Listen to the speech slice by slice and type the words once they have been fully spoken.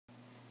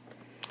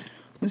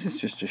This is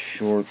just a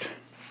short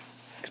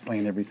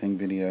explain everything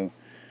video.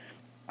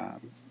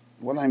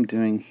 What I'm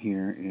doing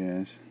here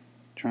is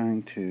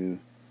trying to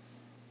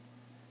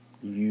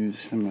use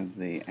some of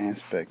the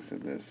aspects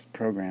of this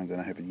program that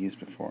I haven't used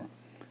before,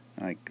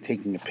 like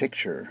taking a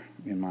picture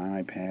in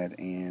my iPad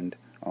and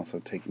also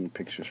taking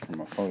pictures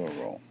from a photo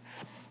roll.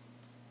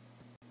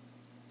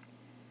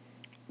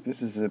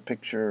 This is a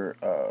picture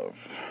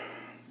of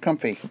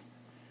Comfy,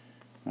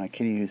 my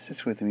kitty who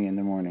sits with me in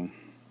the morning.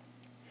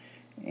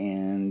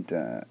 And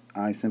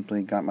I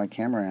simply got my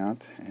camera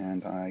out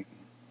and I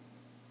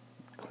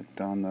clicked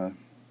on the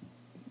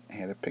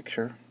add a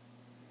picture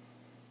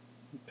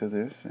to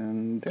this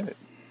and did it.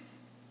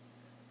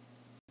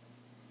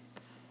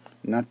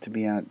 Not to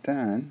be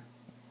outdone,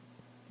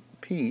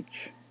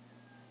 Peach,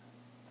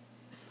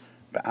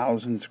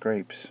 bows and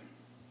scrapes.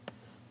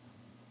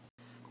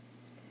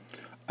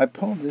 I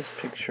pulled this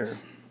picture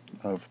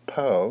of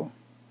Poe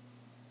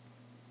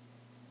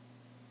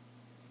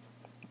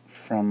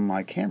from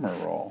my camera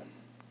roll.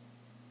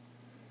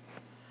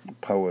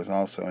 Poe is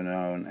also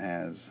known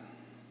as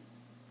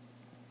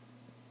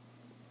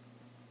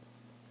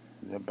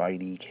the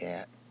bitey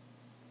cat.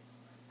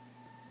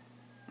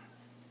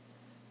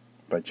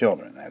 By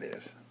children, that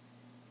is.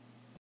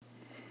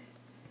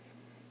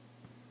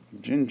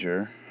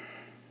 Ginger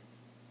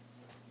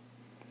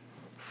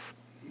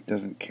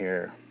doesn't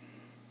care.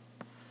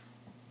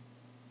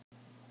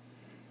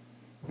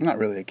 Not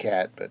really a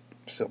cat, but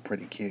still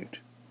pretty cute.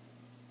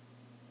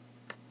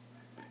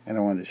 And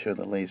I wanted to show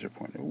the laser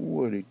pointer.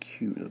 What a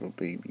cute little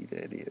baby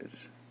that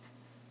is.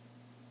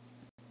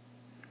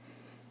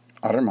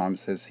 Otter Mom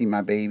says, "See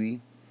my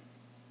baby?"